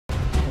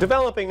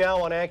Developing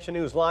now on Action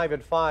News Live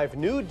at 5,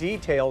 new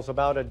details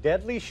about a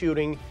deadly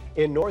shooting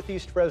in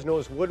Northeast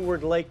Fresno's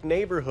Woodward Lake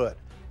neighborhood.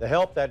 The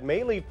help that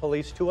may lead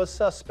police to a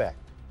suspect.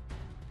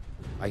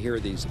 I hear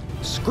these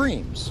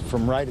screams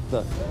from right at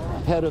the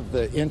head of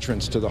the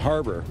entrance to the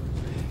harbor.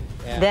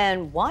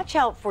 Then watch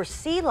out for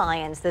sea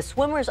lions. The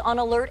swimmers on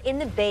alert in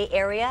the Bay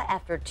Area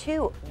after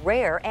 2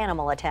 rare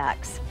animal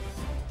attacks.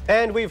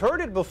 And we've heard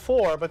it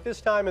before, but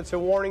this time it's a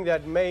warning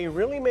that may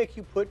really make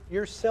you put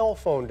your cell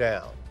phone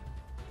down.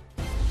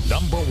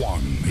 Number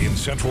 1 in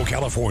Central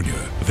California.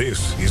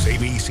 This is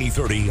ABC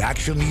 30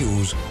 Action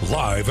News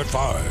live at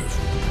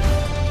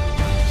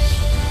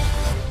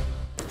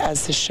 5.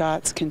 As the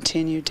shots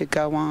continued to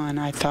go on,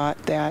 I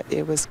thought that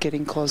it was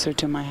getting closer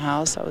to my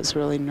house. I was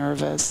really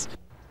nervous.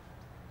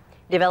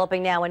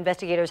 Developing now,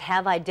 investigators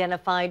have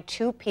identified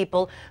 2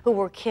 people who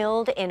were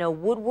killed in a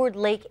Woodward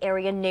Lake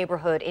area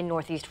neighborhood in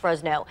Northeast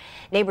Fresno.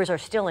 Neighbors are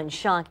still in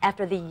shock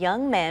after the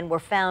young men were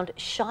found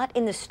shot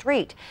in the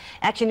street.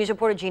 Action News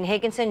reporter Gene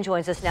Higginson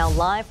joins us now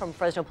live from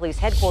Fresno Police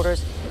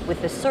Headquarters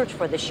with the search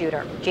for the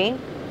shooter. Gene?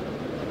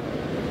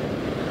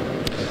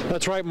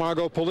 That's right,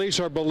 Margot.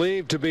 Police are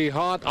believed to be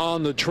hot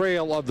on the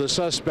trail of the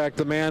suspect,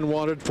 the man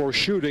wanted for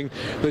shooting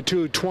the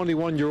 2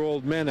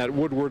 21-year-old men at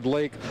Woodward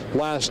Lake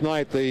last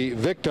night. The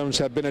victims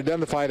have been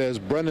identified as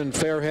Brennan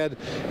Fairhead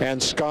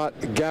and Scott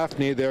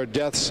Gaffney. Their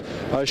deaths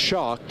a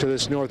shock to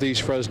this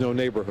Northeast Fresno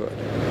neighborhood.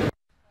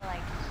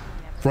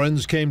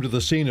 Friends came to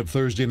the scene of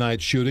Thursday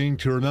night's shooting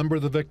to remember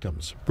the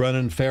victims.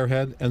 Brennan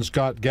Fairhead and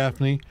Scott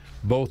Gaffney,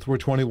 both were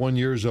 21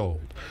 years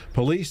old.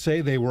 Police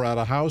say they were at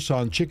a house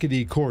on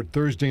Chickadee Court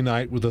Thursday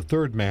night with a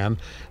third man.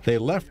 They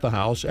left the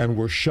house and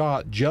were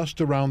shot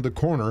just around the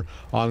corner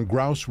on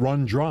Grouse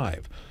Run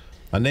Drive.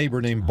 A neighbor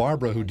named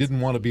Barbara, who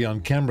didn't want to be on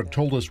camera,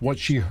 told us what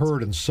she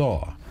heard and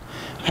saw.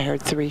 I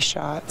heard 3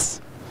 shots,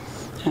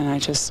 and I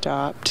just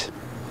stopped,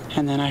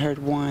 and then I heard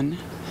 1.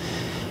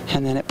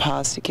 And then it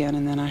paused again,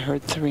 and then I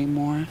heard 3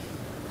 more,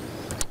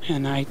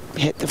 and I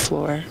hit the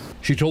floor.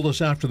 She told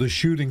us after the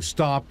shooting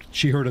stopped,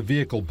 she heard a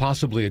vehicle,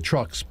 possibly a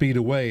truck, speed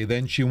away.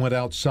 Then she went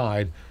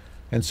outside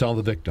and saw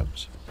the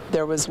victims.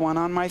 There was one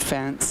on my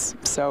fence,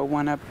 so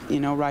one up,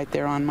 right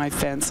there on my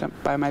fence up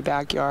by my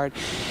backyard.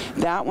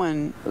 That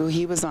one,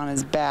 he was on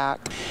his back,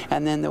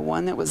 and then the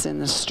one that was in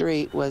the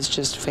street was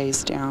just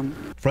face down.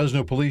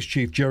 Fresno Police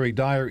Chief Jerry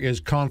Dyer is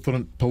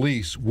confident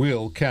police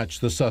will catch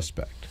the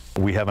suspect.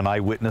 We have an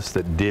eyewitness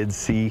that did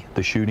see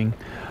the shooting,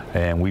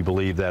 and we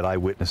believe that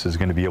eyewitness is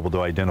going to be able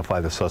to identify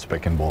the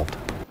suspect involved.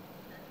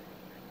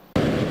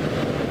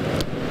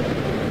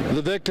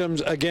 The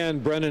victims, again,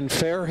 Brennan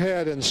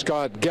Fairhead and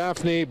Scott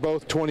Gaffney,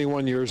 both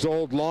 21 years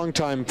old,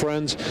 longtime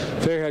friends.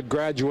 Fairhead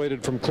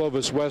graduated from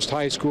Clovis West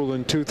High School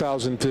in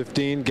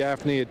 2015.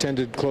 Gaffney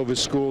attended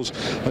Clovis schools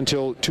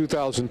until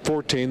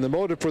 2014. The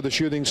motive for the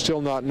shooting still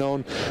not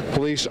known.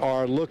 Police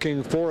are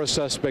looking for a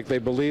suspect. They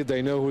believe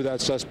they know who that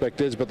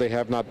suspect is, but they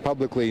have not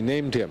publicly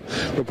named him.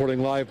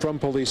 Reporting live from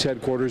police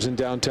headquarters in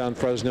downtown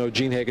Fresno,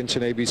 Gene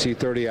Higginson, ABC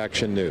 30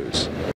 Action News.